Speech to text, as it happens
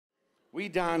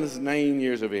Dan is 9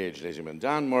 years of age, ladies and gentlemen.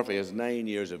 Dan Murphy is 9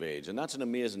 years of age, and that's an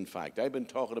amazing fact. I've been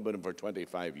talking about him for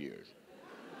 25 years,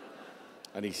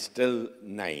 and he's still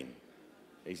 9.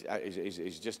 He's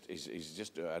just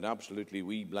an absolutely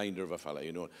wee blinder of a fella,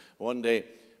 you know. One day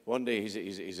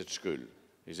he's at school.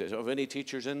 He says, "Have any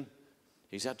teachers in?"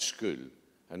 He's at school,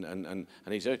 and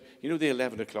he's out. You know the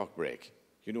 11 o'clock break.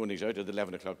 You know when he's out at the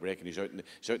 11 o'clock break and he's out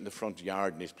in the front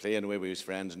yard and he's playing away with his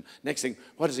friends. And next thing,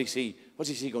 what does he see? What does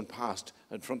he see going past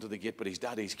in front of the gate? But his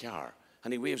daddy's car,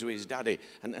 and he waves away his daddy.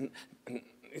 And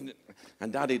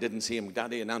Daddy didn't see him.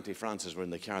 Daddy and Aunty Frances were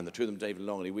in the car, and the two of them driving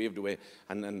along, and he waved away,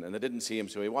 and they didn't see him,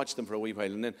 so he watched them for a wee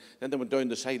while, and then they went down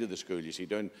the side of the school, you see,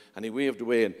 down, and he waved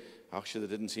away, and actually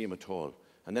they didn't see him at all.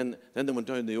 And then they went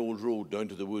down the old road, down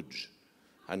to the woods,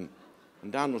 and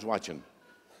Dan was watching,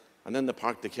 and then they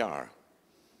parked the car,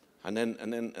 and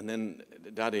then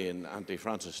Daddy and Aunty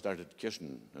Frances started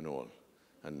kissing and all,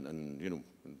 and you know,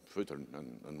 and footering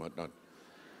and whatnot.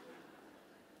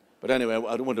 But anyway,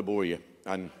 I don't want to bore you.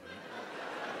 And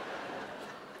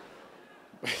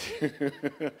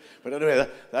but anyway,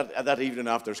 that evening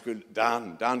after school,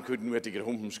 Dan couldn't wait to get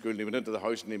home from school. And he went into the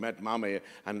house and he met Mommy.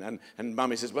 And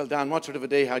Mommy says, "Well, Dan, what sort of a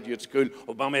day had you at school?"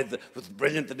 "Oh, Mommy, it was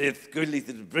brilliant today at school." He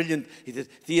said, "Brilliant." He said,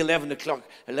 "The 11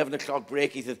 o'clock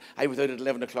break." He said, "I was out at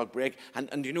 11 o'clock break.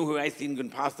 And you know who I seen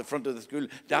going past the front of the school?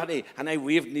 Daddy. And I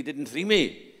waved and he didn't see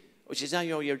me." Oh, she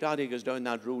said, "Oh, your daddy goes down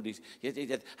that road." He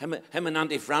said, him and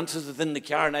Aunty Frances was in the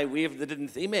car and I waved, they didn't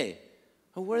see me."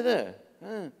 "Oh, were they?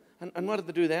 And what did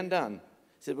they do then, Dan?"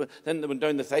 He said, "Well, then they went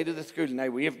down the side of the school and I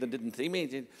waved, they didn't see me."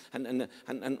 He said,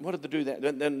 and what did they do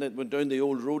then? Then they went down the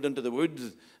old road into the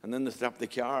woods, and then they stopped the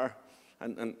car.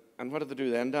 And what did they do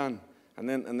then, Dan? And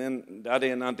then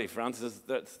Daddy and Aunty Frances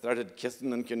started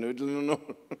kissing and canoodling and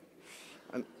all.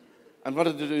 and what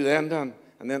did they do then, Dan?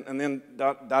 And then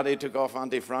Daddy took off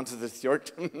Aunty Frances'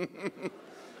 shirt.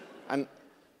 And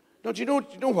no, do you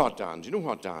know what, Dan? Do you know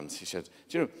what, Dan? She said,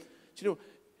 do you know,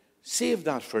 save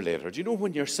that for later. Do you know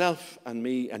when yourself and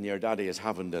me and your daddy is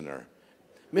having dinner?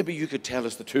 Maybe you could tell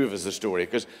us, the two of us, the story,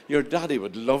 because your daddy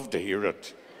would love to hear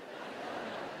it.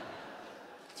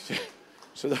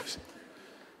 So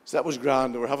that was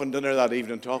grand. We were having dinner that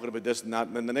evening, talking about this and that,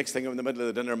 and then the next thing, in the middle of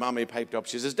the dinner, Mommy piped up.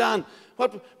 She says, "Dan,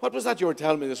 what was that you were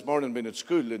telling me this morning being at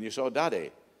school and you saw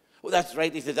Daddy?" "Oh, that's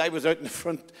right." He says, "I was out in the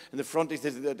front, he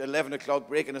says, at 11 o'clock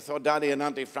break, and I saw Daddy and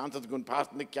Aunty Frances going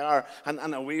past in the car, and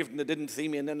I waved and they didn't see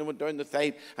me, and then they went down the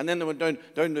side, and then they went down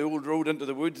the old road into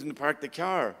the woods and parked the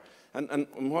car." And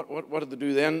what did they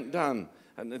do then, Dan?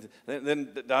 And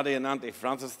then Daddy and Aunty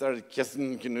Frances started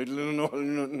kissing, canoodling and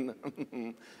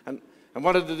all. And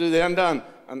what did they do then, Dan?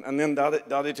 And then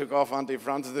Daddy took off Aunty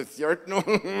Frances' shirt. No.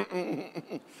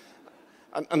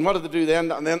 And what did they do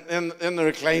then? And then they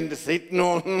reclined the seat.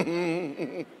 No.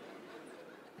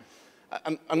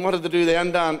 And what did they do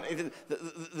then, Dan?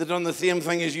 They done the same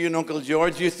thing as you and Uncle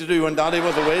George used to do when Daddy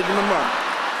was away, remember?